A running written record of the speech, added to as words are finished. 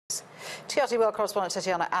TRT World correspondent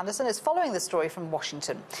Tatiana Anderson is following the story from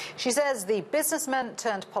Washington. She says the businessmen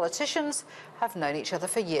turned politicians have known each other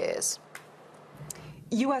for years.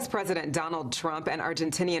 U.S. President Donald Trump and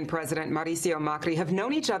Argentinian President Mauricio Macri have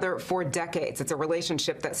known each other for decades. It's a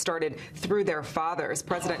relationship that started through their fathers.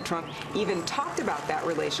 President Trump even talked about that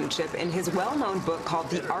relationship in his well-known book called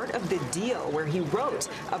The Art of the Deal, where he wrote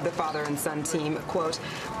of the father and son team, quote,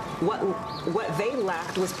 what they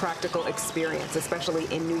lacked was practical experience,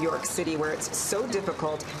 especially in New York City, where it's so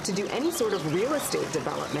difficult to do any sort of real estate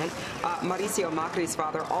development. Mauricio Macri's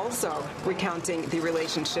father also recounting the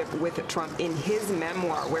relationship with Trump in his memoir,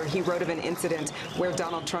 where he wrote of an incident where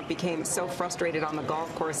Donald Trump became so frustrated on the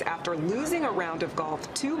golf course after losing a round of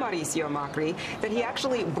golf to Mauricio Macri that he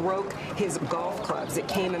actually broke his golf clubs. It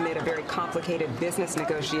came amid a very complicated business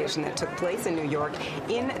negotiation that took place in New York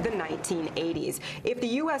in the 1980s. If the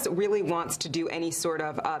U.S. really wants to do any sort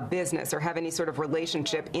of business or have any sort of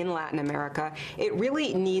relationship in Latin America, it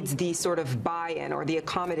really needs the sort of buy-in or the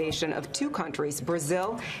accommodation of two countries,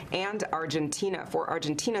 Brazil and Argentina. For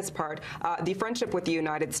Argentina's part, the friendship with the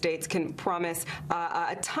United States can promise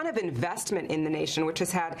a ton of investment in the nation, which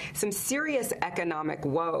has had some serious economic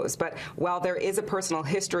woes. But while there is a personal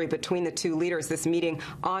history between the two leaders, this meeting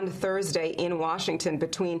on Thursday in Washington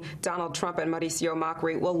between Donald Trump and Mauricio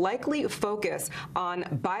Macri will likely focus on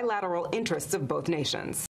bilateral interests of both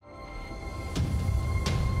nations.